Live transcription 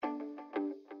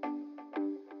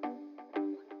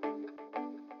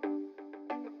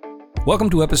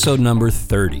Welcome to episode number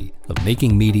 30 of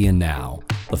Making Media Now,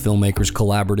 the Filmmakers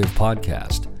Collaborative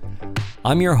podcast.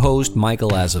 I'm your host,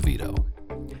 Michael Azevedo.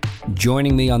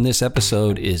 Joining me on this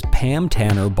episode is Pam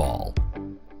Tanner Ball.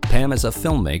 Pam is a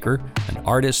filmmaker, an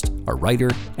artist, a writer,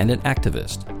 and an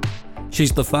activist.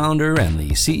 She's the founder and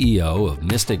the CEO of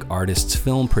Mystic Artists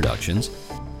Film Productions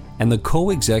and the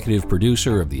co-executive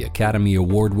producer of the Academy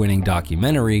Award-winning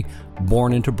documentary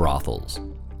Born into Brothels.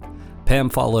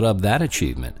 Pam followed up that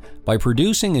achievement by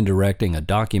producing and directing a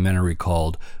documentary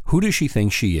called Who Does She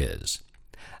Think She Is?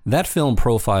 That film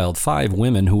profiled 5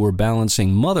 women who were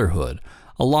balancing motherhood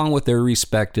along with their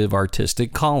respective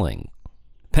artistic calling.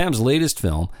 Pam's latest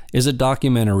film is a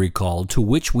documentary called To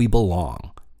Which We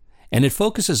Belong, and it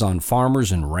focuses on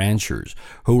farmers and ranchers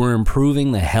who are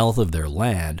improving the health of their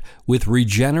land with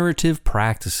regenerative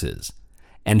practices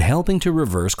and helping to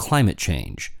reverse climate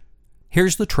change.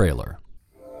 Here's the trailer.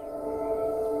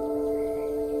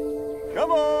 Come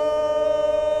on!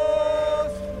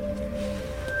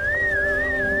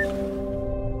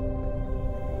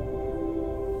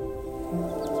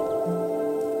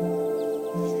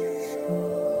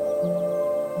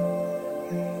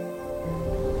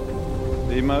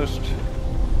 The most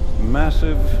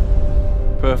massive,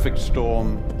 perfect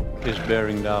storm is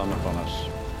bearing down upon us.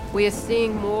 We are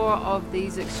seeing more of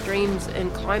these extremes in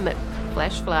climate.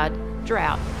 Flash flood,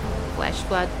 drought. Flash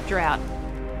flood, drought.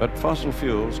 But fossil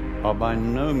fuels are by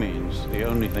no means the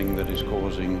only thing that is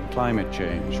causing climate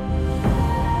change.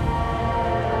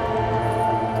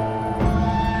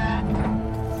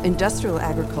 Industrial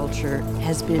agriculture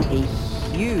has been a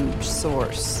huge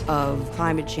source of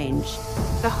climate change.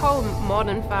 The whole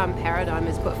modern farm paradigm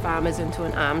has put farmers into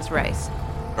an arms race.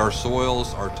 Our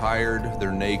soils are tired,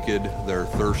 they're naked, they're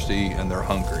thirsty, and they're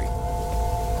hungry.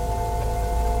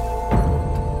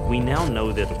 We now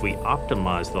know that if we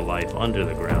optimize the life under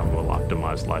the ground, we'll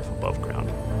optimize life above ground.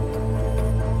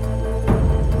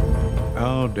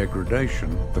 Our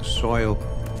degradation of soil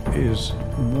is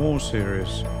more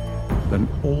serious than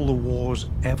all the wars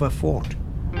ever fought.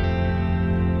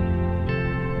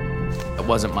 It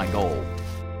wasn't my goal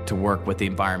to work with the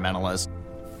environmentalists.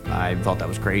 I thought that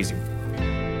was crazy.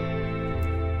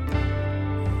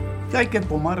 Hay que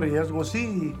tomar riesgos,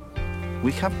 sí.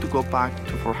 We have to go back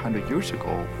to 400 years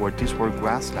ago where these were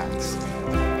grasslands.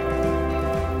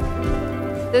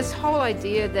 This whole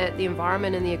idea that the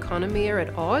environment and the economy are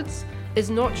at odds is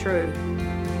not true.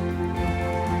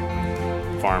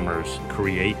 Farmers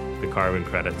create the carbon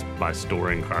credits by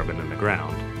storing carbon in the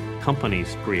ground.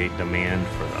 Companies create demand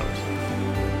for those.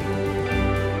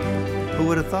 Who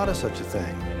would have thought of such a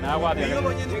thing? I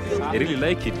really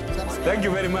like it. Thank you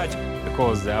very much.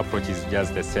 Because the approach is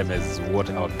just the same as what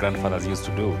our grandfathers used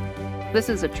to do. This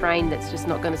is a train that's just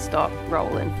not going to stop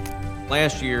rolling.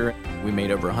 Last year, we made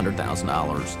over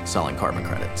 $100,000 selling carbon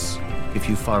credits. If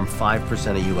you farm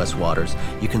 5% of U.S. waters,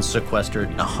 you can sequester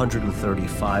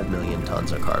 135 million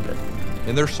tons of carbon.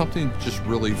 And there's something just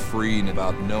really freeing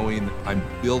about knowing I'm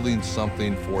building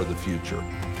something for the future.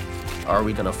 Are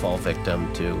we going to fall victim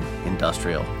to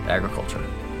industrial agriculture?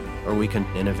 Or we can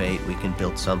innovate, we can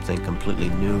build something completely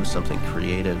new, something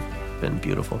creative and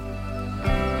beautiful.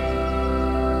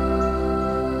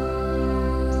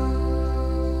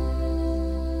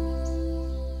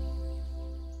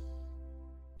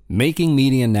 Making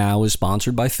Media Now is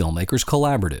sponsored by Filmmakers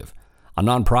Collaborative, a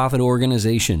nonprofit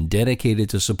organization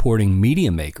dedicated to supporting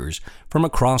media makers from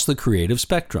across the creative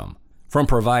spectrum. From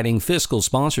providing fiscal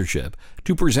sponsorship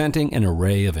to presenting an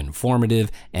array of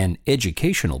informative and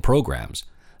educational programs,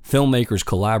 Filmmakers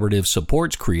Collaborative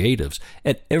supports creatives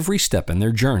at every step in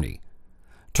their journey.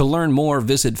 To learn more,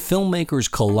 visit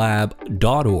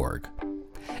filmmakerscollab.org.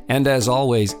 And as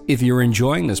always, if you're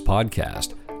enjoying this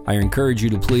podcast, I encourage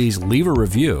you to please leave a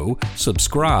review,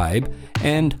 subscribe,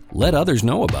 and let others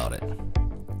know about it.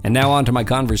 And now on to my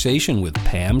conversation with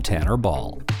Pam Tanner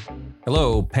Ball.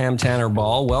 Hello, Pam Tanner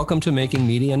Ball. Welcome to Making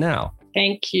Media Now.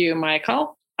 Thank you,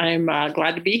 Michael. I'm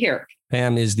glad to be here.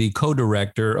 Pam is the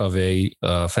co-director of a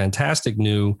fantastic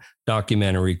new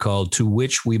documentary called To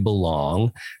Which We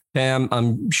Belong. Pam,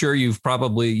 I'm sure you're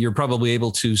probably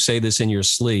able to say this in your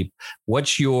sleep.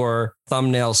 What's your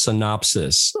thumbnail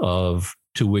synopsis of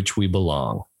To Which We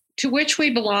Belong? To Which We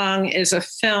Belong is a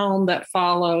film that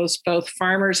follows both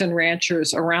farmers and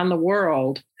ranchers around the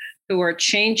world who are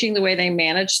changing the way they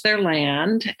manage their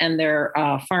land and their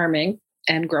farming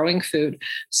and growing food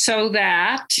so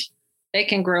that they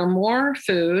can grow more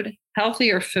food,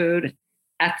 healthier food,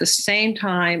 at the same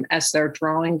time as they're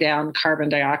drawing down carbon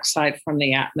dioxide from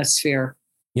the atmosphere.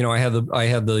 You know, I had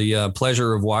the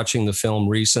pleasure of watching the film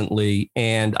recently,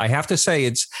 and I have to say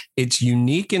it's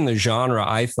unique in the genre,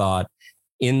 I thought,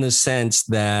 in the sense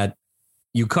that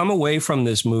you come away from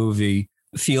this movie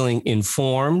feeling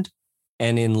informed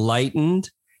and enlightened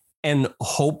and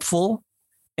hopeful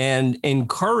and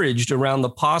encouraged around the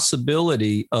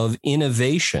possibility of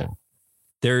innovation.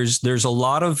 There's a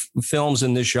lot of films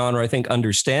in this genre, I think,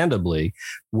 understandably,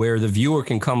 where the viewer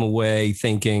can come away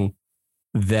thinking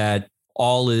that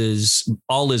all is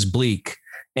bleak.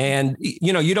 And,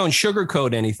 you don't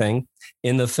sugarcoat anything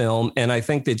in the film. And I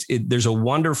think that there's a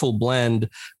wonderful blend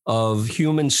of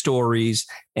human stories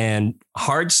and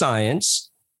hard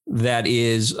science that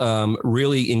is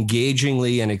really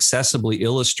engagingly and accessibly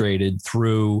illustrated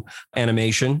through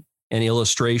animation and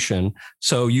illustration.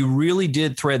 So you really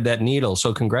did thread that needle.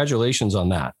 So congratulations on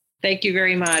that. Thank you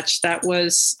very much. That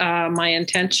was my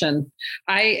intention.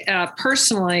 I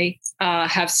personally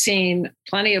have seen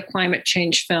plenty of climate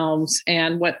change films,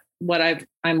 and what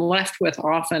I'm left with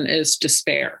often is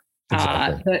despair.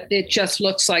 Exactly. It just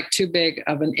looks like too big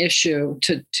of an issue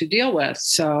to deal with.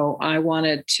 So I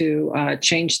wanted to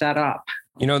change that up.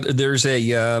 There's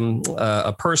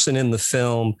a person in the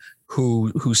film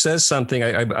who says something.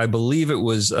 I believe it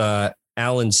was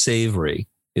Alan Savory,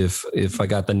 if I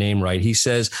got the name right. He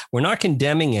says, we're not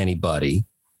condemning anybody,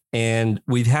 and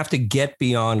we have to get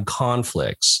beyond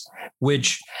conflicts,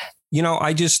 which,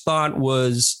 I just thought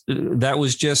that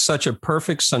was just such a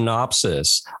perfect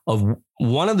synopsis of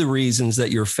one of the reasons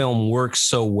that your film works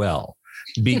so well,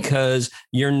 because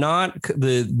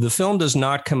the film does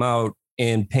not come out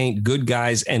and paint good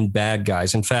guys and bad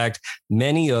guys. In fact,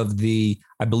 many of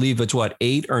I believe it's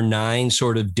 8 or 9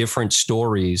 sort of different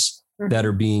stories that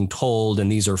are being told.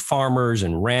 And these are farmers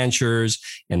and ranchers.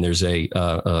 And there's a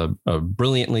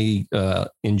brilliantly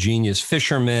ingenious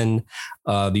fisherman.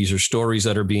 These are stories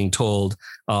that are being told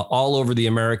all over the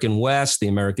American West, the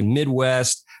American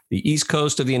Midwest, the East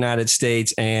Coast of the United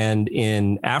States, and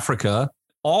in Africa.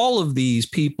 All of these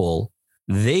people,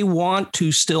 they want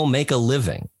to still make a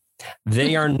living.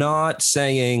 They are not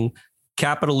saying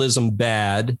capitalism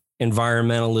bad,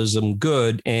 environmentalism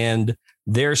good, and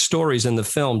their stories in the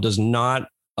film does not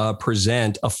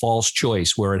present a false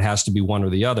choice where it has to be one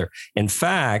or the other. In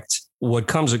fact, what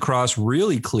comes across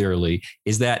really clearly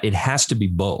is that it has to be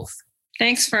both.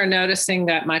 Thanks for noticing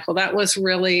that, Michael. That was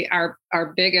really our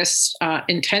biggest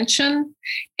intention.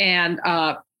 And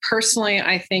personally,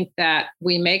 I think that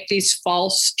we make these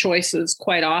false choices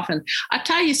quite often. I'll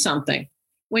tell you something.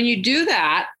 When you do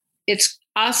that, it's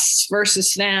us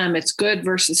versus them. It's good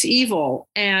versus evil.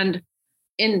 And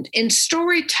in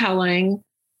storytelling,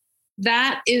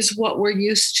 that is what we're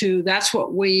used to. That's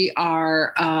what we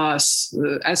are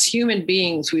as human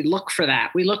beings. We look for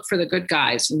that. We look for the good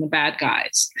guys and the bad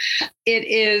guys. It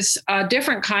is a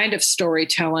different kind of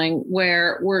storytelling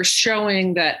where we're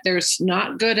showing that there's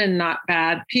not good and not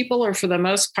bad. People are, for the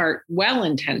most part,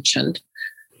 well-intentioned,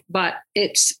 but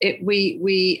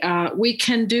we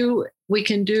can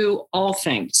do all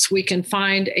things. We can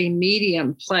find a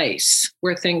medium place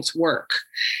where things work.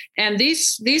 And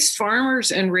these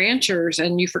farmers and ranchers,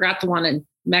 and you forgot the one in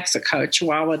Mexico,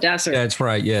 Chihuahua Desert. That's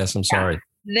right. Yes, I'm sorry.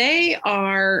 They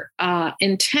are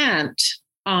intent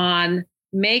on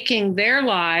making their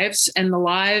lives and the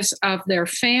lives of their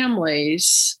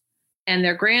families and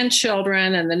their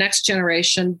grandchildren and the next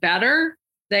generation better.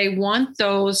 They want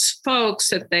those folks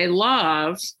that they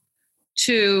love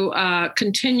to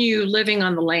continue living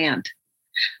on the land.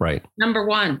 Right. Number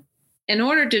one, in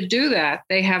order to do that,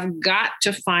 they have got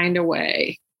to find a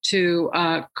way to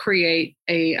create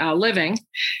a living.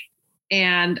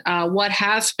 And what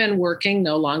has been working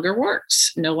no longer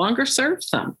works, no longer serves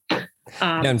them.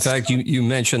 In fact, you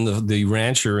mentioned the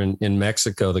rancher in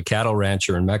Mexico, the cattle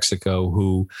rancher in Mexico,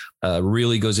 who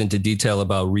really goes into detail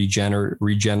about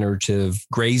regenerative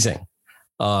grazing.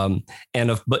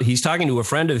 But he's talking to a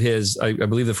friend of his, I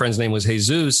believe the friend's name was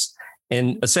Jesus,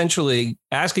 and essentially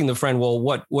asking the friend, well,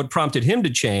 what prompted him to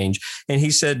change? And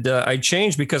he said, I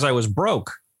changed because I was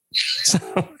broke. So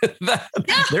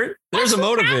there's a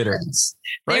motivator.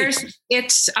 Right.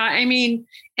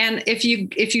 And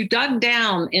if you dug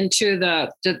down into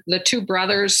the two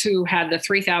brothers who had the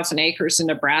 3,000 acres in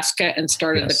Nebraska and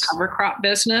started the cover crop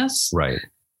business, right,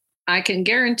 I can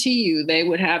guarantee you they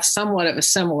would have somewhat of a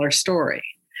similar story.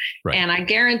 Right. And I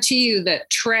guarantee you that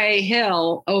Trey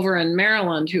Hill over in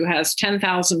Maryland, who has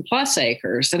 10,000 plus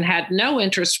acres and had no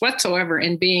interest whatsoever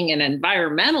in being an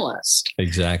environmentalist.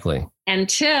 Exactly.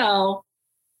 Until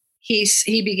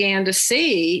he began to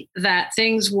see that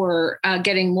things were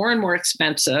getting more and more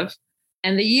expensive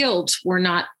and the yields were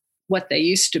not what they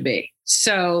used to be.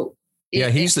 So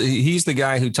he's the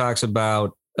guy who talks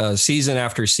about season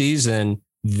after season,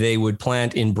 they would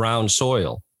plant in brown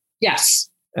soil. Yes.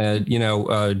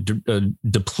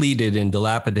 depleted and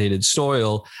dilapidated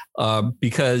soil,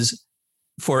 because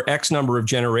for X number of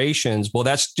generations, well,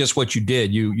 that's just what you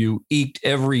did. You eked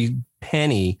every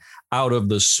penny out of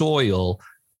the soil,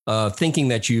 thinking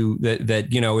that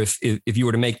if you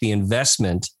were to make the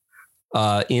investment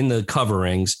in the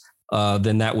coverings,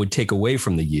 then that would take away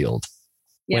from the yield.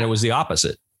 Yeah. When it was the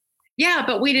opposite. Yeah,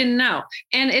 but we didn't know.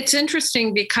 And it's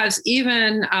interesting because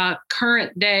even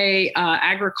current day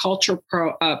agriculture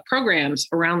programs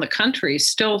around the country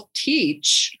still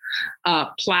teach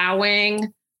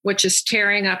plowing, which is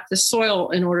tearing up the soil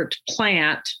in order to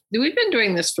plant. We've been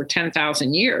doing this for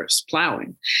 10,000 years,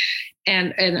 plowing,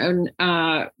 and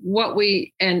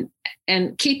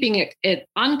keeping it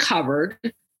uncovered,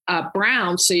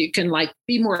 brown, so you can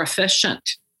be more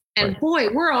efficient. And boy,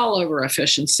 we're all over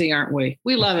efficiency, aren't we?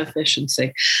 We love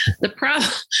efficiency. The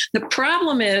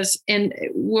problem is, in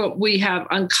what we have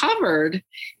uncovered,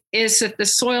 is that the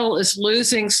soil is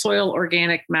losing soil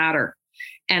organic matter.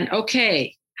 And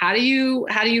okay, how do you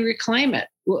reclaim it?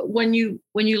 When you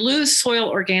lose soil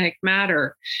organic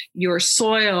matter, your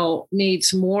soil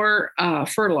needs more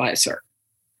fertilizer.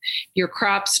 Your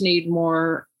crops need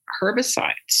more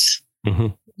herbicides,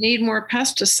 need more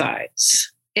pesticides.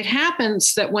 It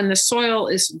happens that when the soil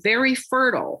is very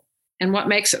fertile, and what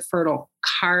makes it fertile?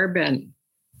 Carbon.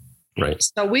 Right.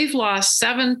 So we've lost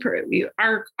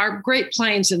our Great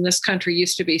Plains in this country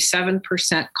used to be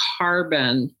 7%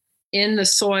 carbon in the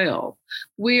soil.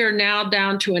 We are now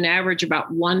down to an average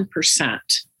about 1%.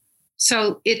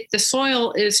 So the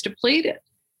soil is depleted.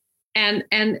 And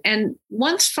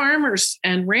once farmers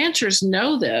and ranchers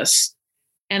know this,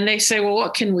 and they say, well,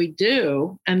 what can we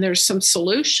do? And there's some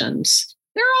solutions.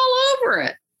 They're all over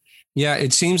it. Yeah,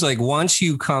 it seems like once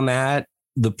you come at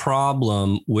the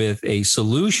problem with a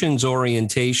solutions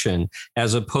orientation,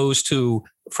 as opposed to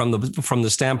from the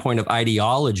standpoint of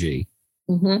ideology,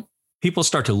 people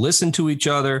start to listen to each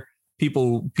other.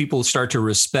 People start to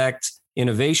respect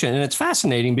innovation. And it's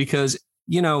fascinating because,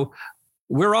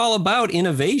 we're all about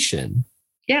innovation.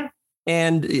 Yeah.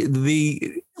 And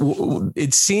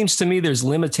it seems to me there's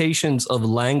limitations of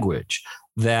language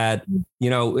that,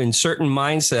 in certain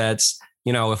mindsets,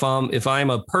 if I'm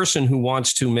a person who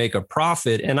wants to make a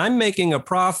profit and I'm making a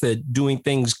profit doing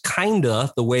things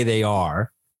kinda the way they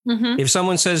are. If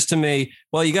someone says to me,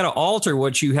 well, you got to alter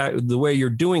what you have, the way you're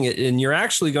doing it, and you're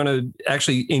actually going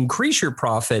to increase your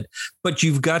profit, but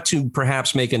you've got to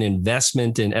perhaps make an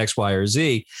investment in X, Y, or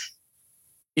Z.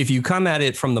 If you come at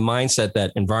it from the mindset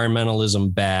that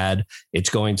environmentalism bad, it's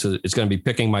going to be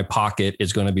picking my pocket.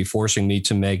 It's going to be forcing me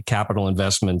to make capital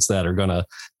investments that are going to,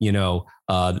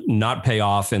 not pay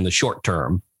off in the short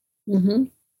term.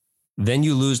 Then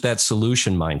you lose that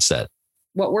solution mindset.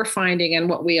 What we're finding and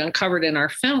what we uncovered in our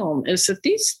film is that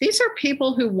these are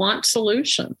people who want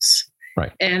solutions.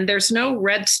 Right. And there's no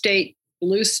red state,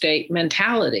 blue state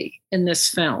mentality in this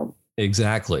film.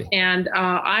 Exactly. And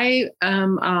I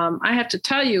have to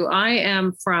tell you,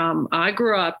 I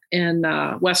grew up in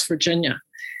West Virginia,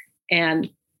 and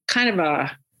kind of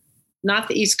not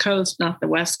the East Coast, not the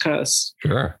West Coast.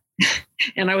 Sure.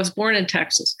 And I was born in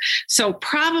Texas. So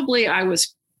probably I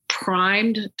was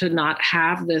primed to not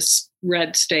have this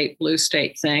red state, blue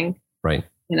state thing. Right.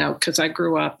 Because I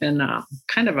grew up in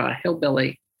kind of a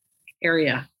hillbilly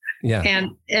area. Yeah.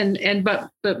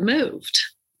 But moved.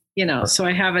 So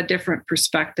I have a different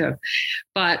perspective,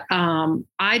 but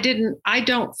I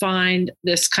don't find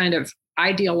this kind of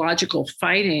ideological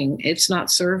fighting. It's not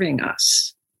serving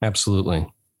us. Absolutely.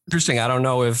 Interesting. I don't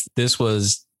know if this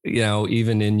was,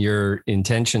 even in your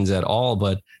intentions at all,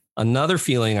 but another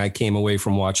feeling I came away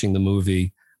from watching the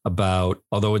movie about,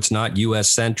 although it's not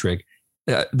US centric,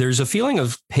 there's a feeling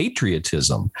of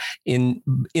patriotism in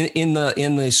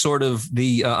the sort of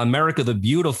the America the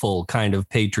Beautiful kind of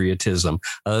patriotism,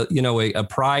 a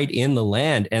pride in the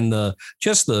land and the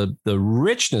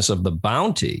richness of the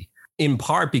bounty, in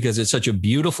part because it's such a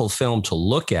beautiful film to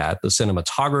look at. The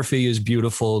cinematography is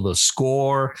beautiful. The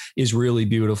score is really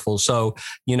beautiful. So,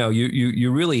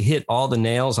 you really hit all the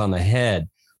nails on the head.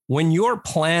 When you're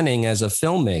planning as a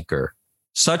filmmaker,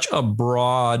 such a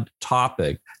broad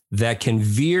topic that can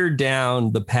veer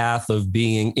down the path of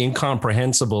being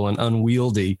incomprehensible and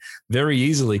unwieldy very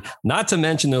easily, not to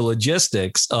mention the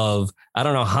logistics of, I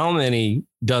don't know how many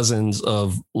dozens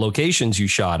of locations you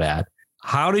shot at.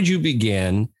 How did you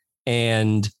begin?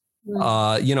 And,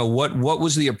 what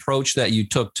was the approach that you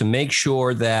took to make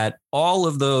sure that all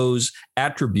of those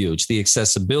attributes, the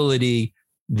accessibility,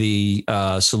 the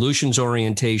solutions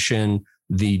orientation,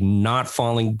 the not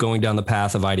going down the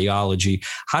path of ideology,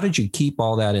 how did you keep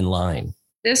all that in line?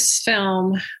 This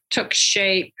film took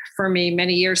shape for me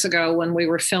many years ago when we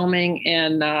were filming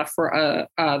for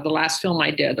the last film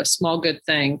I did, A Small Good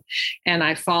Thing. And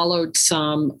I followed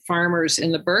some farmers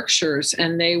in the Berkshires,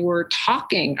 and they were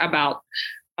talking about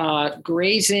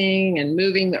grazing and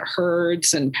moving the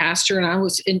herds and pasture. And I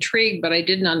was intrigued, but I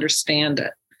didn't understand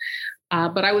it.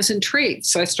 But I was intrigued.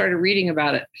 So I started reading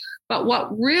about it. But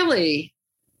what really,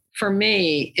 for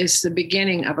me, is the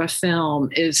beginning of a film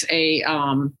is I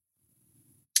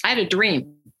had a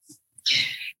dream,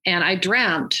 and I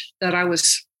dreamt that I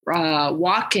was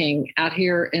walking out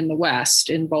here in the West,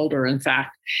 in Boulder, in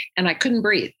fact, and I couldn't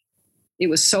breathe. It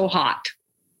was so hot,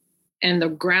 and the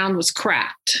ground was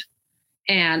cracked,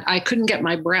 and I couldn't get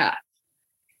my breath.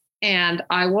 And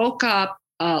I woke up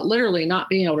literally not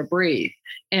being able to breathe.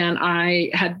 And I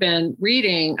had been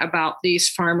reading about these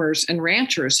farmers and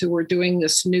ranchers who were doing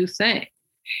this new thing.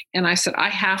 And I said, I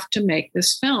have to make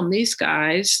this film. These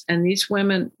guys and these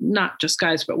women, not just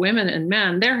guys, but women and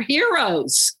men, they're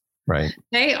heroes. Right.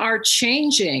 They are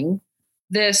changing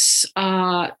this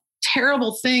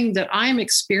terrible thing that I'm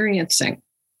experiencing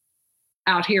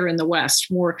out here in the West.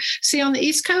 See, on the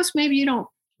East Coast, maybe you don't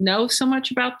know so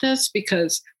much about this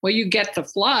because, well, you get the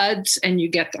floods and you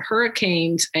get the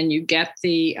hurricanes and you get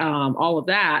the all of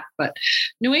that. But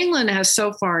New England has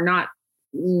so far not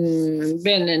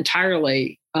been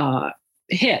entirely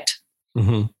hit.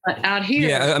 Mm-hmm. But out here,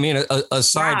 yeah, I mean,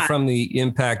 aside from the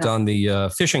impact on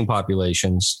the fishing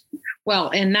populations. Well,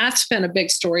 and that's been a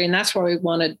big story, and that's why we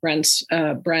wanted Bren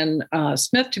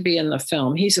Smith to be in the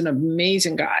film. He's an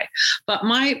amazing guy. But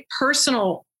my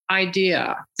personal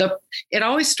idea, it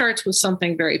always starts with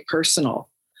something very personal.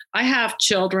 I have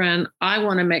children. I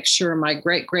want to make sure my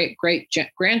great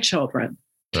grandchildren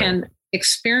can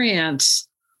experience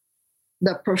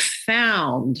the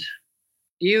profound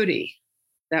beauty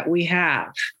that we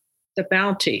have, the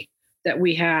bounty that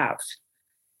we have.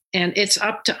 And it's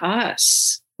up to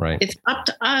us. Right. It's up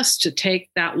to us to take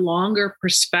that longer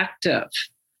perspective.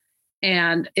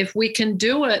 And if we can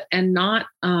do it and not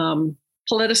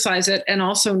politicize it and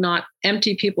also not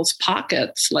empty people's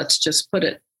pockets, let's just put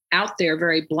it out there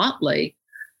very bluntly,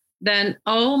 then,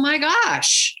 oh my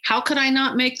gosh, how could I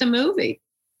not make the movie?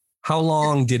 How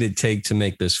long did it take to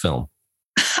make this film?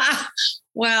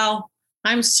 Well,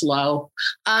 I'm slow.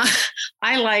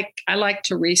 I like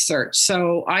to research.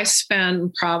 So I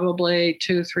spend probably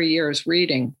 2-3 years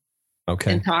reading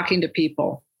and talking to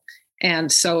people. And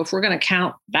so if we're going to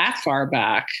count that far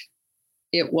back,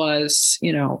 it was,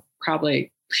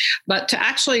 probably, but to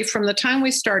actually, from the time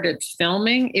we started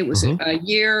filming, it was a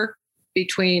year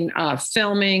between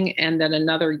filming and then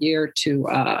another year to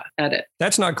edit.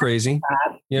 That's not crazy.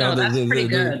 That's pretty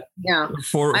good. Yeah.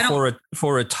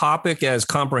 For a topic as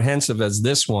comprehensive as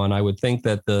this one, I would think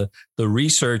that the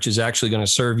research is actually going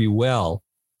to serve you well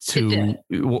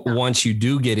once you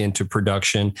do get into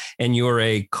production, and you're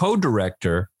a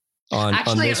co-director on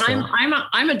this film.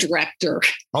 I'm a director.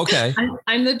 Okay.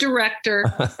 I'm the director,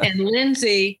 and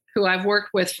Lindsay, who I've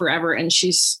worked with forever, and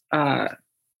she's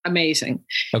amazing.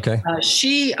 Okay.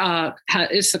 She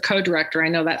is the co-director. I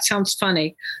know that sounds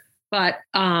funny, but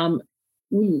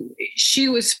she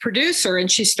was producer,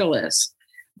 and she still is.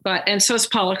 And so is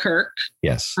Paula Kirk.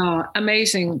 Yes.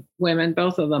 Amazing women,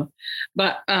 both of them.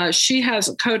 But she has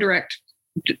a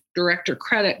co-director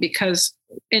credit because,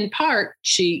 in part,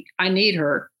 I need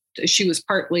her. She was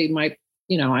partly my,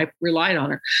 I relied on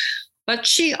her. But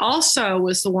she also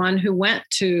was the one who went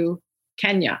to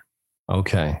Kenya.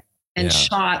 Okay. And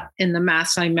shot in the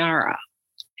Masai Mara.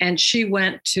 And she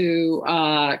went to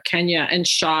Kenya and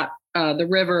shot the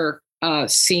river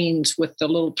scenes with the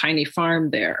little tiny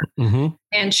farm there. Mm-hmm.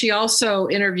 And she also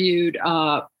interviewed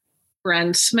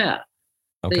Bren Smith.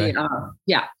 Okay.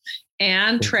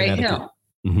 And Trey Hill.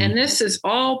 Mm-hmm. And this is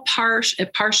all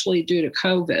partially due to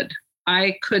COVID.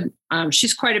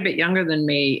 She's quite a bit younger than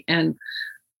me, and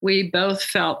we both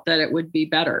felt that it would be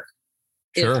better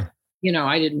if,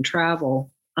 I didn't travel.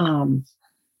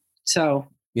 So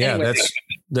yeah,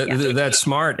 anyway. that's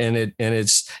smart. And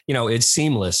it's, it's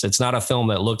seamless. It's not a film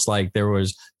that looks like there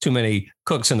was too many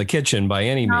cooks in the kitchen by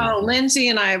any means. No, Lindsay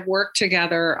and I have worked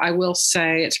together. I will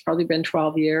say it's probably been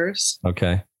 12 years.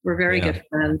 Okay. We're very good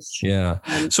friends. Yeah.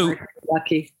 So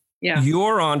lucky. Yeah.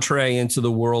 Your entree into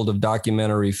the world of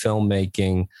documentary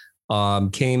filmmaking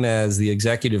came as the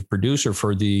executive producer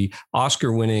for the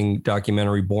Oscar-winning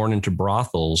documentary Born into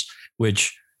Brothels,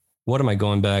 which, what am I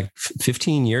going back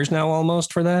 15 years now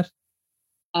almost for that?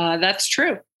 That's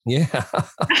true. Yeah.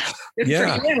 Good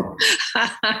Yeah. for you.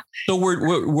 So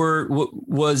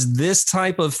was this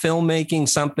type of filmmaking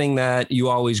something that you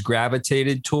always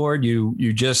gravitated toward?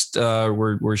 You just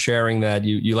were sharing that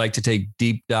you like to take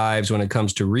deep dives when it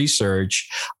comes to research,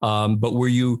 but were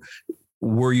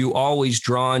you always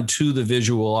drawn to the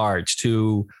visual arts,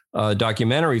 to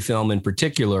documentary film in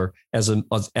particular, as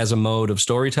a mode of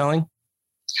storytelling?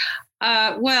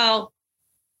 Well,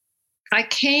 I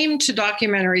came to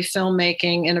documentary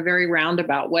filmmaking in a very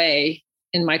roundabout way.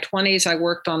 In my 20s, I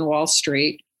worked on Wall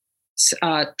Street,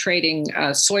 trading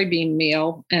soybean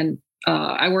meal. And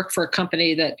I worked for a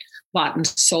company that bought and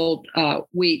sold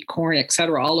wheat, corn, et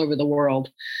cetera, all over the world.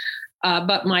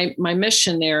 But my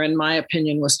mission there, in my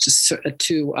opinion, was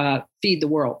to feed the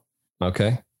world.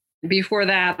 Okay. Before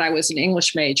that, I was an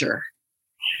English major.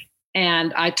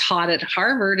 And I taught at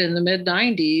Harvard in the mid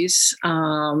 90s,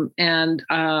 and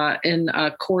in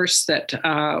a course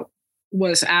that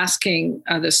was asking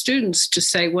the students to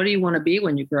say, what do you want to be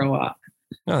when you grow up?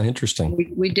 Oh,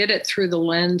 interesting. We did it through the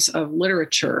lens of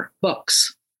literature,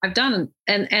 books. I've done,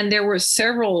 and there were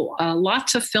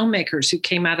lots of filmmakers who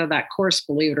came out of that course,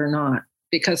 believe it or not,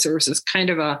 because there was this kind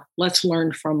of a let's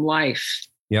learn from life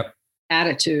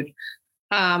attitude.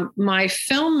 My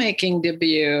filmmaking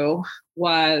debut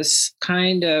was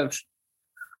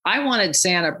I wanted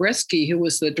Xana Brisky, who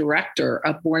was the director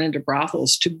of Born into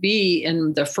Brothels, to be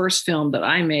in the first film that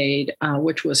I made,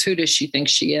 which was Who Does She Think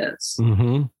She Is?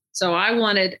 Mm-hmm. So I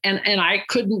wanted, and I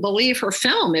couldn't believe her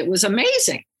film. It was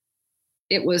amazing.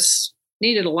 It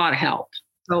needed a lot of help.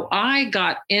 So I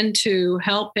got into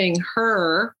helping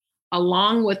her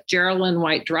along with Geraldine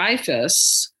White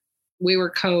Dreyfus. We were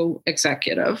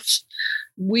co-executives.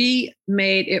 We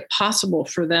made it possible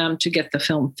for them to get the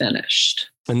film finished.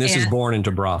 And this is Born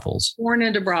into Brothels. Born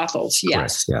into Brothels,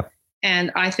 yes. Correct. Yeah.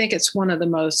 And I think it's one of the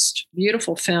most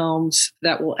beautiful films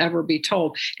that will ever be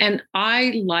told. And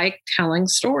I like telling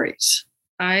stories.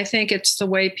 I think it's the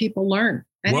way people learn.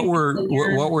 What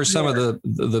were some of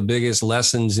the biggest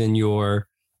lessons in your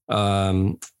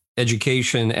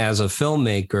education as a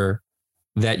filmmaker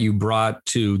that you brought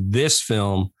to this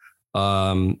film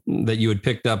that you had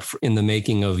picked up in the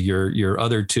making of your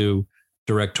other two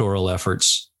directorial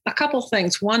efforts? A couple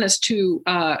things. One is to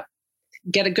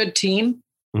get a good team.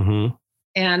 Mm-hmm.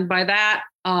 And by that,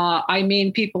 I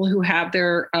mean people who have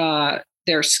their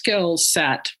skills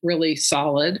set really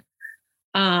solid.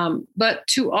 But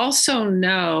to also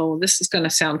know, this is going to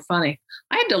sound funny,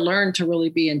 I had to learn to really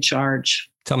be in charge.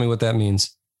 Tell me what that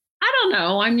means. I don't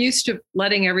know. I'm used to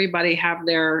letting everybody have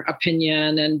their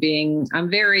opinion and I'm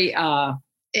very, by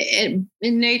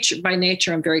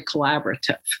nature, I'm very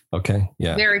collaborative. Okay.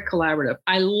 Yeah. Very collaborative.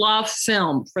 I love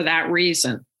film for that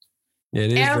reason.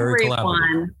 It is very collaborative.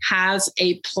 Everyone has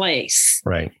a place.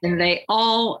 Right. And they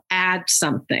all add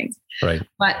something. Right.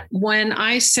 But when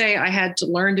I say I had to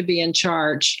learn to be in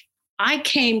charge, I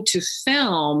came to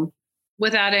film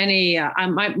without any,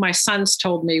 my sons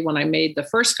told me when I made the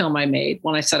first film I made,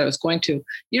 when I said I was going to,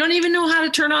 you don't even know how to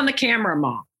turn on the camera,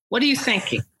 Mom. What are you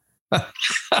thinking?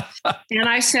 And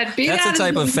I said, that's the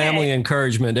type of family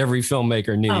encouragement every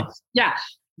filmmaker needs. Oh, yeah.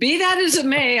 Be that as it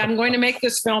may, I'm going to make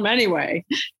this film anyway.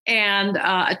 And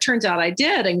it turns out I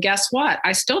did. And guess what?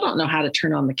 I still don't know how to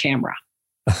turn on the camera.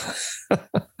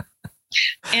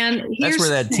 And that's where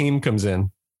that team comes in.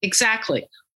 Exactly.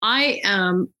 I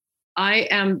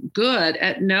am good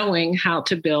at knowing how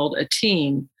to build a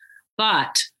team,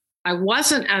 but I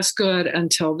wasn't as good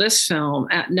until this film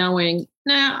at knowing,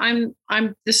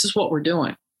 this is what we're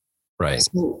doing. Right.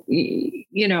 So,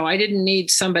 I didn't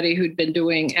need somebody who'd been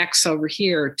doing X over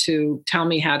here to tell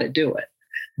me how to do it.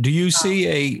 Do you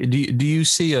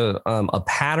see a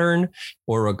pattern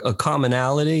or a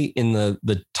commonality in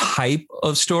the type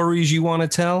of stories you want to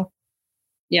tell?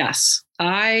 Yes,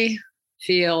 I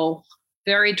feel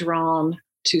very drawn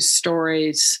to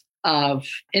stories of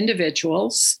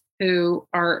individuals who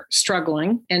are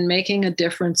struggling and making a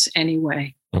difference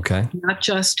anyway. Okay. Not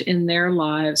just in their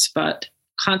lives, but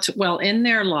in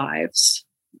their lives,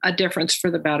 a difference for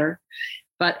the better,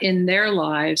 but in their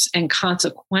lives and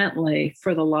consequently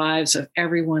for the lives of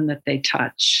everyone that they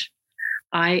touch.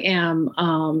 I am,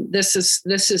 this is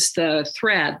the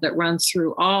thread that runs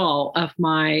through all of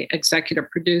my executive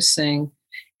producing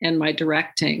and my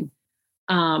directing.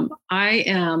 I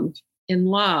am in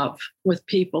love with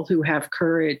people who have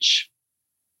courage,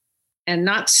 and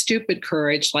not stupid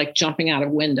courage like jumping out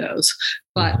of windows,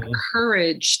 but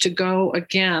courage to go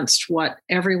against what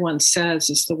everyone says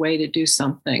is the way to do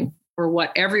something, or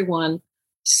what everyone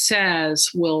says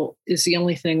is the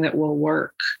only thing that will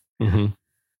work. Mm-hmm.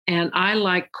 And I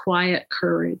like quiet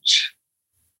courage.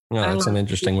 No, that's an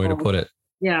interesting way to put it.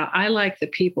 Yeah, I like the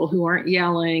people who aren't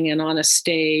yelling and on a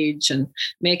stage and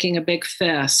making a big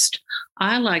fist.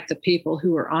 I like the people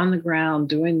who are on the ground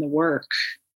doing the work.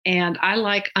 And I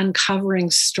like uncovering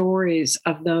stories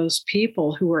of those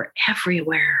people who are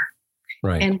everywhere.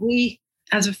 Right. And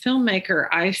as a filmmaker,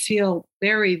 I feel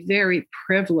very, very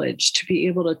privileged to be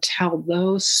able to tell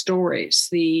those stories.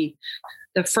 The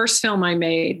first film I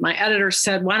made, my editor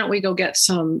said, why don't we go get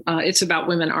some, it's about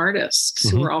women artists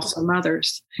who are also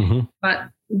mothers. But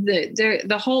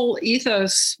the whole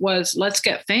ethos was, let's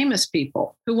get famous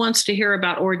people. Who wants to hear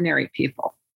about ordinary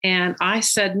people? And I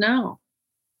said, no.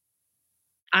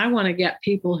 I want to get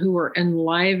people who are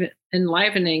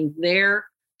enlivening their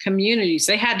communities.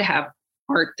 They had to have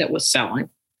art that was selling.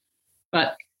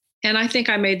 And I think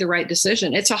I made the right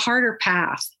decision. It's a harder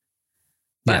path.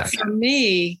 But for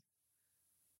me,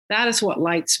 that is what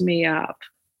lights me up.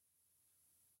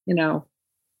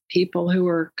 People who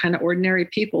are kind of ordinary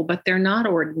people, but they're not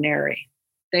ordinary.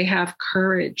 They have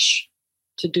courage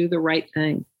to do the right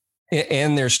thing.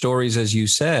 And their stories, as you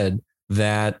said,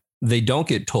 that they don't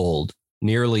get told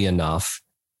nearly enough.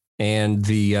 And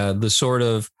the sort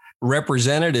of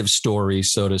representative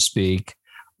stories, so to speak,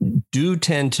 do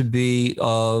tend to be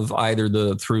of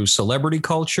either through celebrity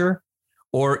culture,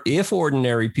 or if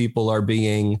ordinary people are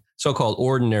being, so-called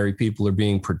ordinary people are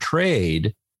being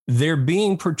portrayed, they're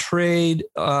being portrayed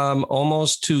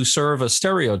almost to serve a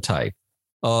stereotype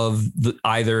of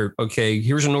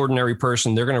here's an ordinary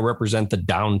person, they're going to represent the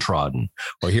downtrodden,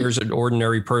 or here's an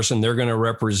ordinary person, they're going to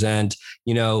represent,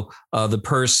 the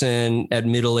person at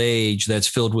middle age that's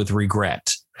filled with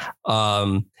regret.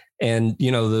 And,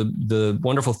 the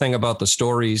wonderful thing about the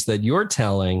stories that you're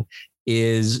telling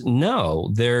is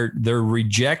they're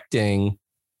rejecting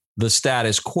the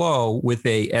status quo with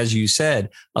as you said,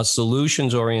 a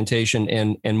solutions orientation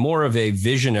and more of a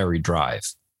visionary drive.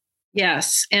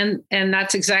 Yes. And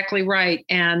that's exactly right.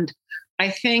 And I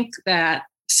think that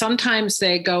sometimes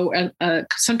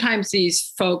sometimes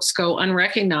these folks go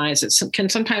unrecognized. It can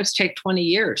sometimes take 20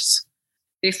 years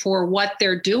before what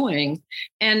they're doing.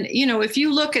 And, if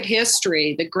you look at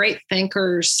history, the great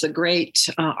thinkers, the great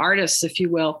artists, if you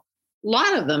will, a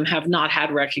lot of them have not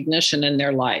had recognition in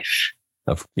their life.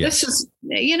 This is,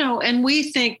 and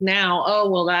we think now, oh,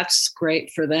 well, that's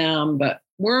great for them, but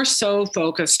we're so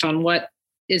focused on what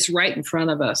is right in front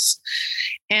of us.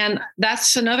 And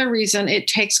that's another reason it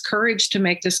takes courage to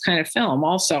make this kind of film.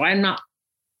 Also, I've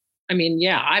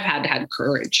had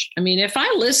courage. If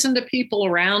I listened to people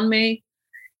around me,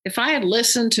 if I had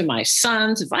listened to my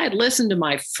sons, if I had listened to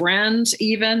my friends,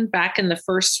 even back in the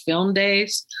first film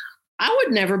days, I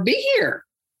would never be here.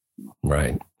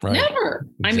 Right. Never.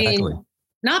 Exactly.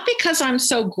 Not because I'm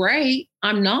so great,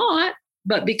 I'm not,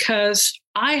 but because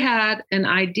I had an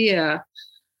idea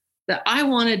that I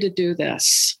wanted to do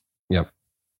this. Yep.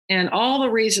 And all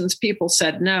the reasons people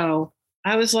said no,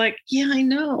 I was like, yeah, I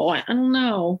know. I don't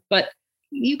know. But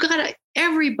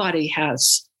everybody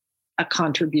has a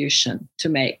contribution to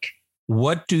make.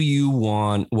 What do you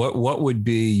want? What would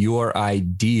be your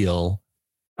ideal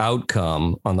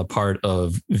outcome on the part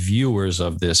of viewers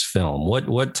of this film?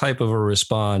 What type of a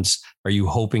response are you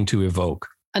hoping to evoke?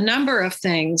 A number of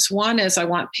things. One is I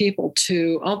want people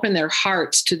to open their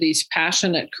hearts to these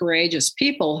passionate, courageous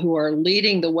people who are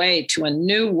leading the way to a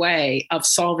new way of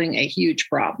solving a huge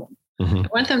problem. I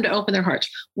want them to open their hearts.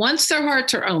 Once their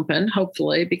hearts are open,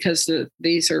 hopefully, because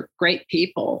these are great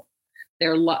people,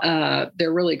 they're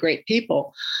really great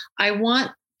people. I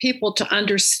want people to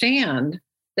understand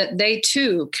that they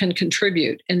too can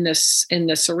contribute in this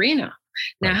arena.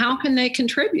 Now, how can they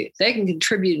contribute? They can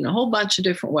contribute in a whole bunch of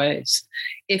different ways.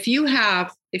 If you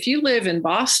live in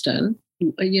Boston,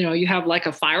 you have like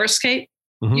a fire escape,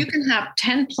 you can have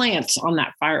 10 plants on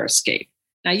that fire escape.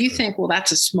 Now you think, well,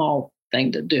 that's a small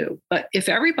thing to do. But if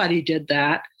everybody did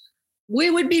that, we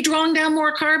would be drawing down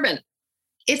more carbon.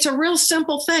 It's a real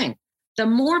simple thing. The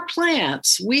more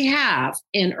plants we have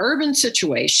in urban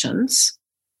situations,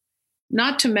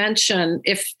 not to mention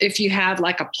if you had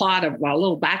like a plot of a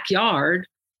little backyard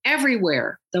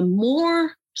everywhere, the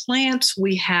more plants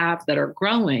we have that are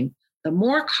growing, the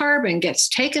more carbon gets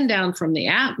taken down from the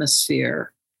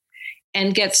atmosphere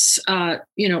and gets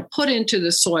put into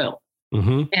the soil.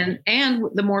 And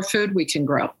the more food we can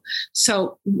grow.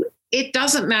 So it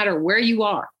doesn't matter where you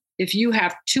are. If you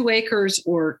have 2 acres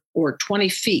or 20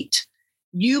 feet,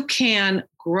 you can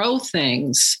grow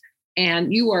things.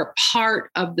 And you are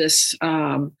part of this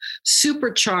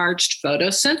supercharged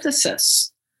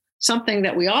photosynthesis, something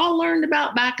that we all learned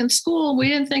about back in school. We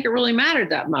didn't think it really mattered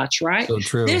that much, right? So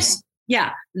true. This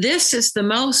is the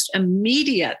most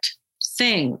immediate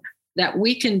thing that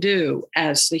we can do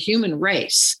as the human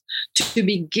race to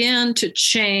begin to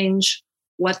change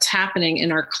what's happening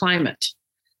in our climate.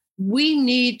 We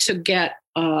need to get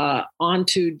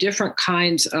onto different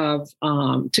kinds of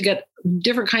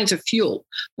fuel.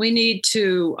 We need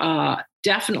to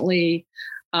definitely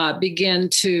begin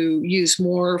to use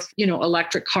more,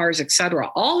 electric cars, et cetera.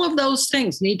 All of those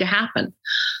things need to happen.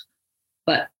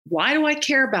 But why do I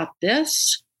care about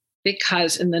this?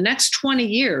 Because in the next 20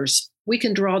 years, we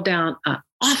can draw down an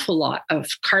awful lot of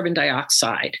carbon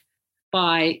dioxide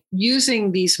by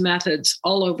using these methods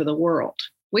all over the world.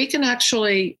 We can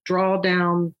actually draw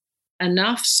down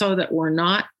enough so that we're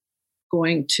not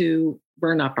going to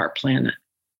burn up our planet.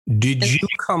 Did you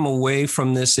come away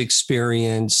from this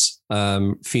experience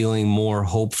feeling more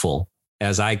hopeful,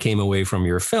 as I came away from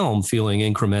your film feeling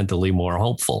incrementally more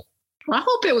hopeful? I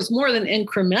hope it was more than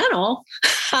incremental.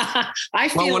 I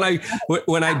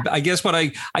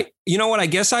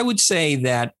guess I would say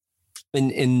that,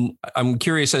 and I'm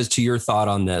curious as to your thought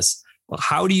on this.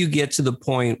 How do you get to the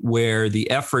point where the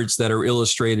efforts that are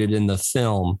illustrated in the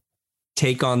film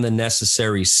take on the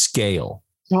necessary scale?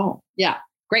 Oh, yeah.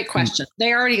 Great question.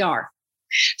 They already are.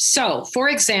 So, for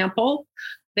example,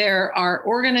 there are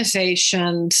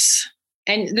organizations,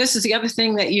 and this is the other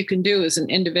thing that you can do as an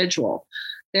individual.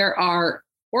 There are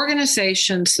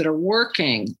organizations that are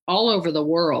working all over the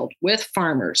world with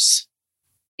farmers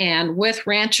and with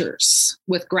ranchers,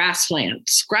 with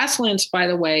grasslands. Grasslands, by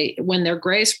the way, when they're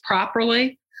grazed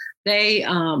properly, they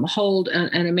hold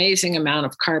an amazing amount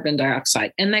of carbon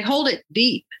dioxide, and they hold it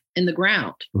deep in the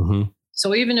ground. Mm-hmm.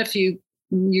 So even if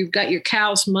you've got your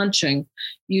cows munching,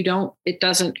 it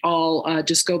doesn't all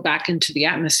just go back into the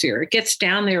atmosphere. It gets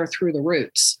down there through the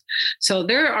roots. So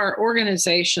there are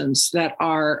organizations that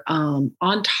are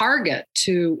on target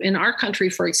to, in our country,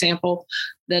 for example,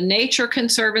 the Nature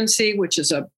Conservancy, which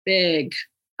is a big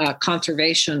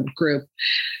conservation group,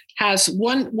 has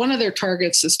one of their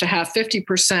targets is to have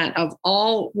 50% of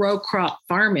all row crop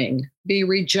farming be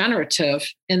regenerative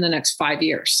in the next 5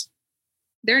 years.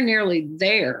 They're nearly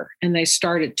there, and they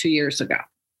started 2 years ago.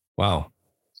 Wow.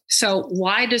 So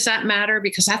why does that matter?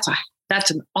 Because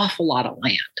that's an awful lot of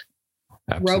land.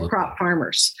 Absolutely. Row crop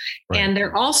farmers. Right. And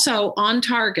they're also on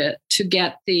target to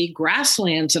get the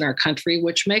grasslands in our country,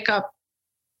 which make up,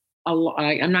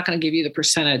 I'm not going to give you the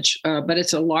percentage, but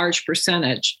it's a large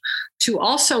percentage, to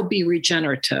also be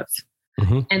regenerative.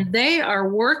 Mm-hmm. And they are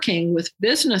working with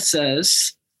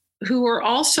businesses who are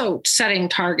also setting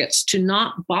targets to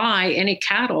not buy any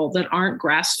cattle that aren't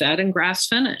grass-fed and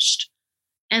grass-finished.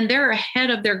 And they're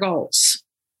ahead of their goals.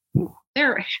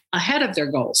 They're ahead of their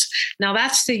goals. Now,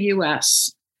 that's the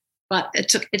U.S., but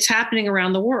it's happening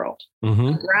around the world. Mm-hmm.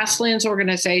 A grasslands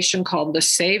organization called the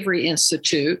Savory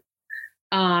Institute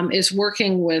is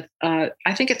working with,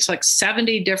 I think it's like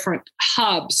 70 different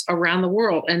hubs around the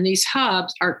world. And these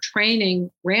hubs are training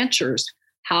ranchers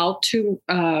how to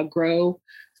grow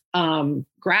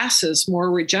grasses more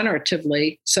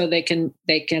regeneratively so they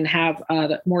can have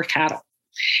more cattle.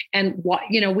 And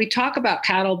we talk about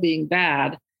cattle being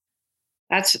bad.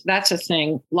 That's a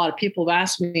thing a lot of people have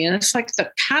asked me, and it's like the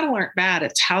cattle aren't bad.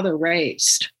 It's how they're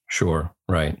raised. Sure.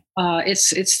 Right.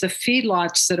 It's the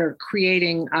feedlots that are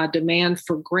creating demand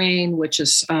for grain, which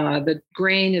is the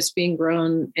grain is being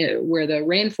grown where the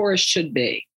rainforest should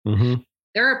be. Mm-hmm.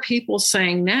 There are people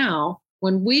saying now,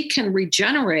 when we can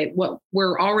regenerate what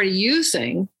we're already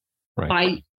using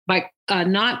by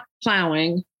not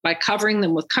plowing, by covering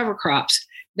them with cover crops,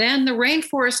 then the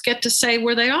rainforests get to say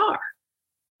where they are.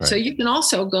 Right. So you can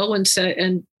also go and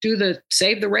do the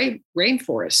Save the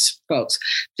Rainforests, folks.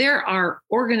 There are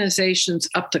organizations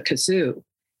up the kazoo,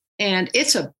 and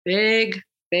it's a big,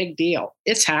 big deal.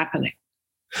 It's happening.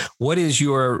 What is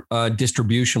your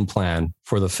distribution plan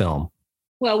for the film?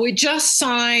 Well, we just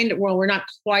signed, we're not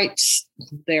quite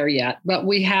there yet, but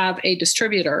we have a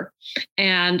distributor,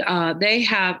 and they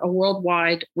have a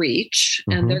worldwide reach,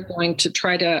 mm-hmm. and they're going to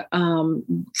try to,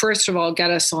 first of all, get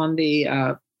us on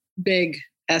the big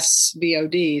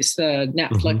SVODs, the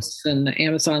Netflix mm-hmm. and the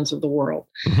Amazons of the world.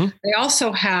 Mm-hmm. They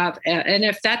also have, and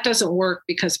if that doesn't work,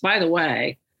 because by the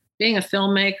way, being a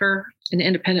filmmaker, an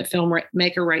independent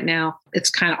filmmaker right now,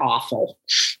 it's kind of awful.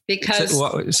 Because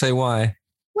say why?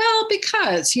 Well,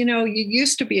 because, you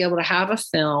used to be able to have a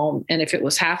film, and if it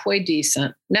was halfway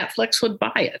decent, Netflix would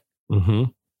buy it. Mm-hmm.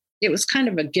 It was kind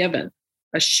of a given,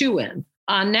 a shoo-in.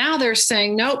 Now they're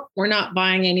saying, nope, we're not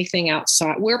buying anything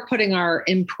outside. We're putting our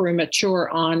imprimatur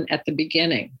on at the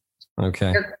beginning.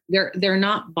 Okay. They're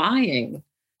not buying.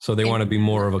 So they want to be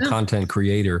more of a content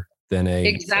creator than a...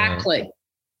 Exactly.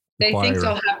 They think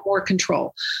they'll have more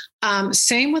control.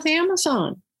 Same with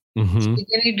Amazon. is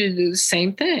beginning to do the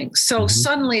same thing. So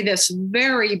suddenly this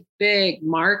very big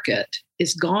market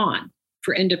is gone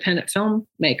for independent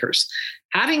filmmakers.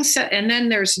 Having said, and then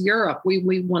there's Europe.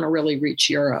 We want to really reach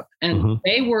Europe. And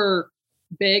they were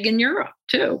big in Europe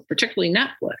too, particularly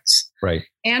Netflix. Right.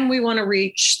 And we want to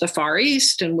reach the Far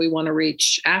East and we want to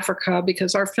reach Africa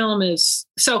because our film is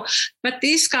so, but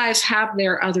these guys have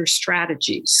their other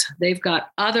strategies. They've got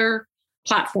other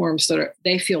platforms that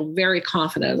they feel very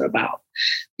confident about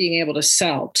being able to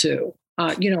sell to,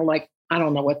 like, I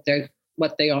don't know what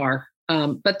they are.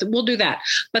 But we'll do that.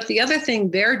 But the other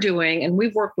thing they're doing, and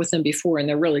we've worked with them before and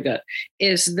they're really good,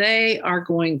 is they are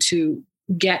going to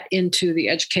get into the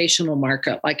educational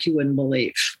market like you wouldn't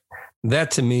believe.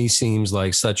 That to me seems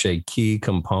like such a key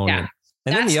component. Yeah.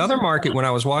 And then the other market, when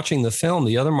I was watching the film,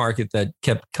 the other market that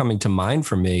kept coming to mind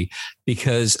for me,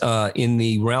 because in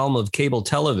the realm of cable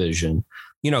television,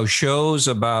 shows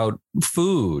about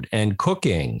food and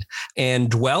cooking and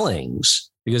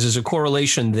dwellings, because there's a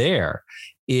correlation there,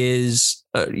 is,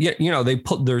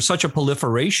 there's such a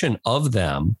proliferation of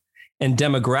them. And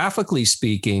demographically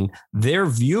speaking, their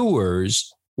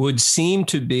viewers would seem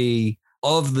to be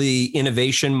of the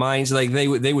innovation minds. Like they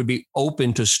would be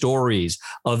open to stories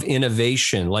of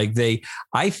innovation.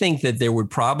 I think that there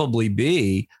would probably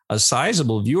be a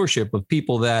sizable viewership of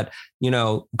people that,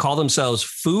 call themselves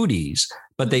foodies,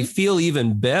 but they feel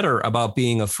even better about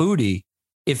being a foodie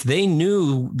if they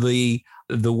knew the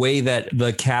way that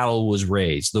the cattle was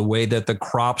raised, the way that the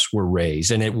crops were raised,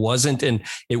 and it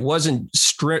wasn't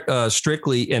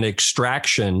strictly an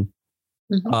extraction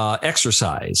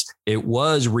exercise. It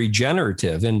was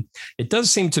regenerative. And it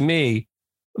does seem to me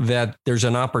that there's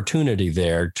an opportunity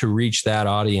there to reach that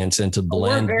audience and to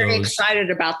blend We're very those. excited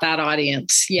about that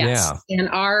audience. Yes. Yeah. And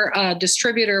our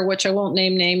distributor, which I won't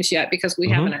name names yet because we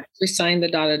haven't actually signed the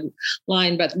dotted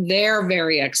line, but they're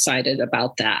very excited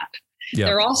about that. Yeah.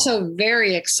 They're also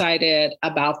very excited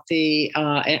about the,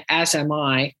 as am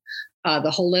I,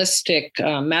 the holistic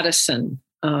medicine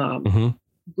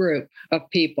group of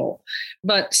people.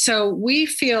 But so we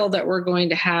feel that we're going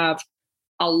to have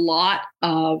a lot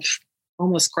of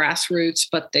almost grassroots,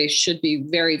 but they should be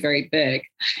very, very big.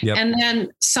 Yep. And then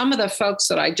some of the folks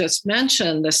that I just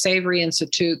mentioned, the Savory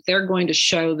Institute, they're going to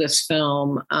show this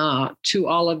film to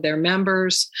all of their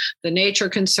members. The Nature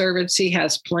Conservancy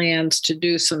has plans to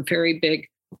do some very big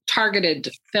targeted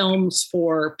films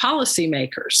for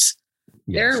policymakers.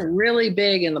 Yes. They're really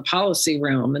big in the policy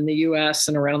realm in the US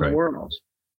and around the world.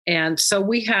 And so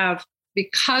we have,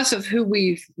 because of who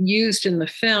we've used in the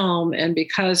film and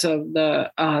because of the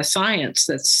science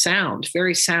that's sound,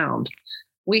 very sound,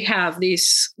 we have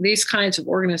these kinds of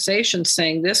organizations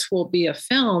saying this will be a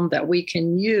film that we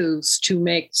can use to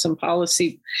make some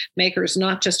policy makers,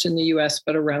 not just in the US,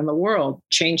 but around the world,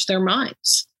 change their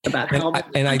minds about how.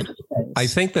 I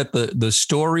think that the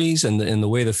stories and the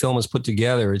way the film is put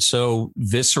together, it's so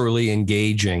viscerally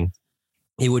engaging.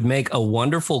 It would make a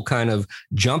wonderful kind of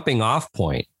jumping off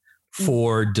point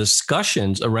for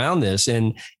discussions around this,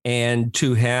 and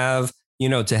to have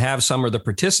some of the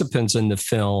participants in the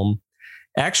film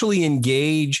actually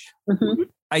engage,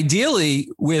 ideally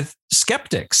with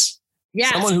skeptics.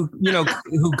 Yes. Someone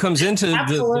who comes into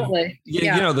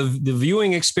the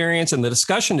viewing experience and the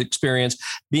discussion experience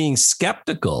being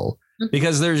skeptical,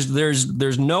 because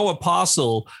there's no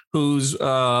apostle who's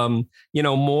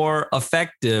more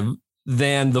effective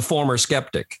than the former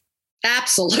skeptic.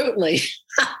 Absolutely.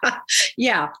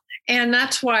 Yeah. And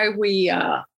that's why we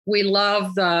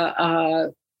love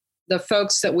the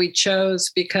folks that we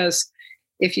chose, because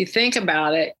if you think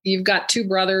about it, you've got two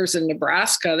brothers in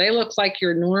Nebraska. They look like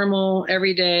your normal,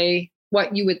 everyday,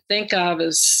 what you would think of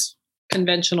as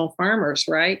conventional farmers,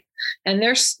 right? And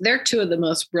they're two of the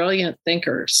most brilliant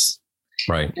thinkers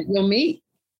that you'll meet.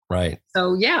 Right.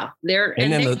 So yeah,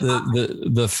 and then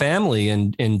the family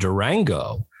in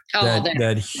Durango.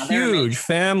 That huge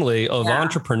family of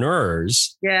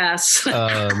entrepreneurs. Yes.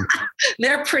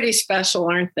 They're pretty special,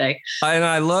 aren't they? And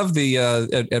I love the,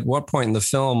 at what point in the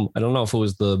film, I don't know if it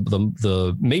was the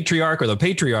matriarch or the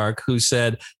patriarch who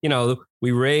said,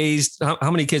 we raised,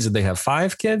 how many kids did they have?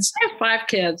 5 kids? I have 5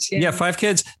 kids. Yeah, 5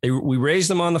 kids. We raised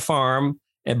them on the farm,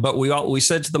 but we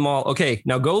said to them all, okay,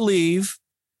 now go leave,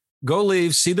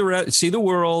 see the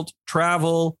world,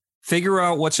 travel, figure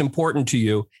out what's important to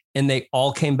you. And they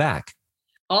all came back.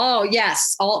 Oh,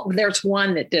 yes. There's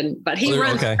one that didn't, but he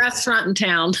runs a restaurant in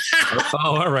town.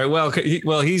 Oh, all right. Well,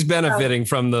 he's benefiting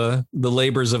from the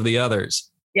labors of the others.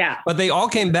 Yeah. But they all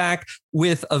came back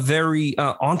with a very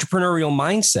entrepreneurial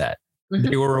mindset.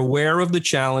 They were aware of the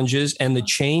challenges and the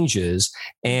changes.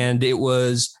 And it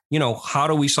was, how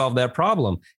do we solve that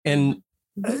problem? And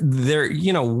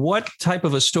what type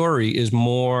of a story is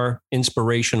more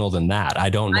inspirational than that? I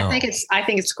don't know. I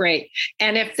think it's great.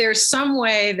 And if there's some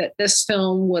way that this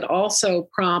film would also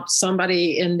prompt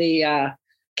somebody in the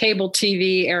cable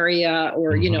TV area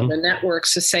or, the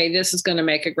networks to say, this is going to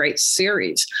make a great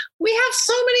series. We have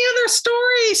so many other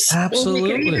stories. Absolutely.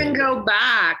 We can even go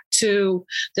back to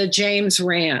the James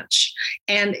Ranch.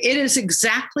 And it is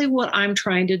exactly what I'm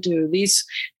trying to do. These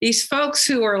folks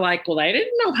who are like, well, I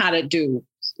didn't know how to do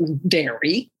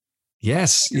dairy.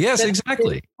 Yes,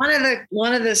 exactly.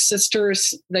 One of the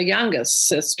sisters, the youngest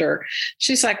sister,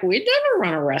 she's like, we'd never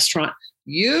run a restaurant.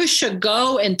 You should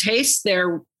go and taste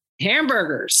their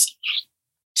hamburgers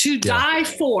to die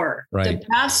for. Right. The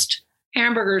best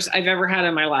hamburgers I've ever had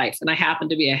in my life. And I happen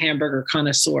to be a hamburger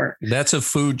connoisseur. That's a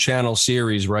Food Channel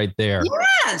series right there.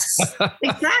 Yes,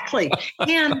 exactly.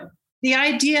 And the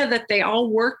idea that they all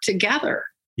work together.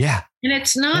 Yeah. And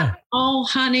it's not all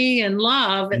honey and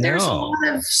love. And there's a lot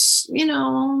of,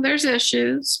 there's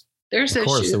issues. There's issues. Of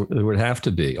course, there would have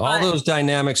to be. All those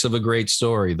dynamics of a great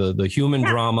story, the human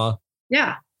drama.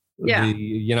 Yeah. Yeah.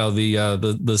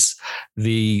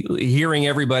 The hearing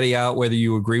everybody out, whether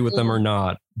you agree with them or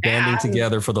not, banding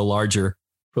together for the larger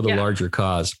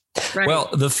cause. Right. Well,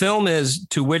 the film is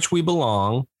To Which We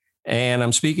Belong, and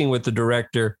I'm speaking with the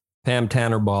director, Pam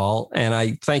Tannerball, and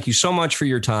I thank you so much for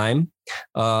your time.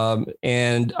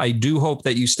 And I do hope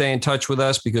that you stay in touch with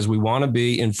us because we want to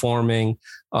be informing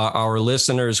our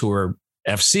listeners who are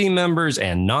FC members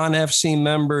and non-FC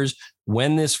members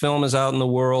when this film is out in the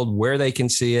world, where they can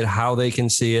see it, how they can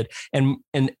see it, and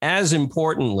as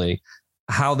importantly,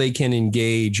 how they can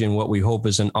engage in what we hope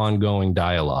is an ongoing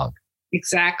dialogue.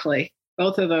 Exactly.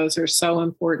 Both of those are so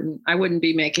important. I wouldn't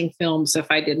be making films if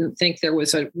I didn't think there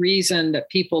was a reason that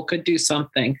people could do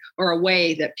something or a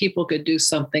way that people could do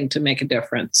something to make a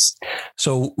difference.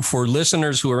 So for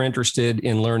listeners who are interested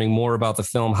in learning more about the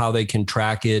film, how they can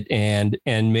track it and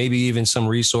maybe even some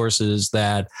resources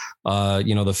that,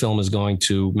 the film is going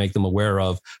to make them aware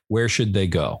of, where should they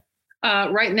go?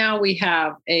 Right now we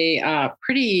have a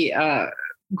pretty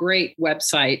great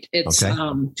website. It's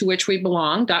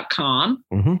towhichrwebelong.com.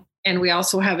 Mm-hmm. And we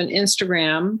also have an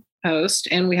Instagram post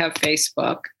and we have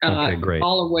Facebook, great.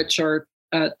 All of which are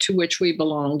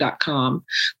towhichrwebelong.com.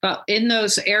 But in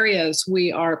those areas,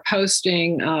 we are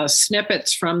posting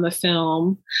snippets from the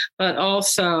film, but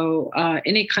also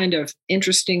any kind of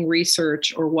interesting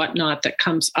research or whatnot that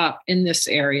comes up in this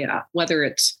area, whether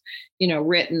it's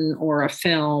written or a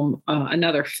film,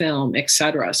 another film,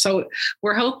 etc. So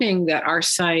we're hoping that our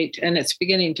site, and it's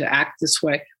beginning to act this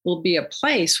way, will be a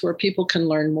place where people can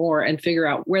learn more and figure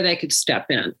out where they could step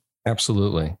in.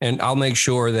 Absolutely. And I'll make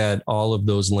sure that all of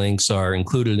those links are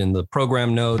included in the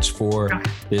program notes for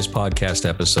this podcast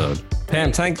episode.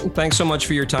 Pam, thanks so much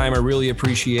for your time. I really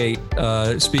appreciate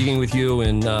speaking with you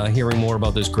and hearing more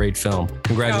about this great film.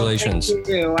 Congratulations. Thank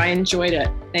you. I enjoyed it.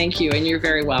 Thank you. And you're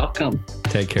very welcome.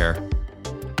 Take care.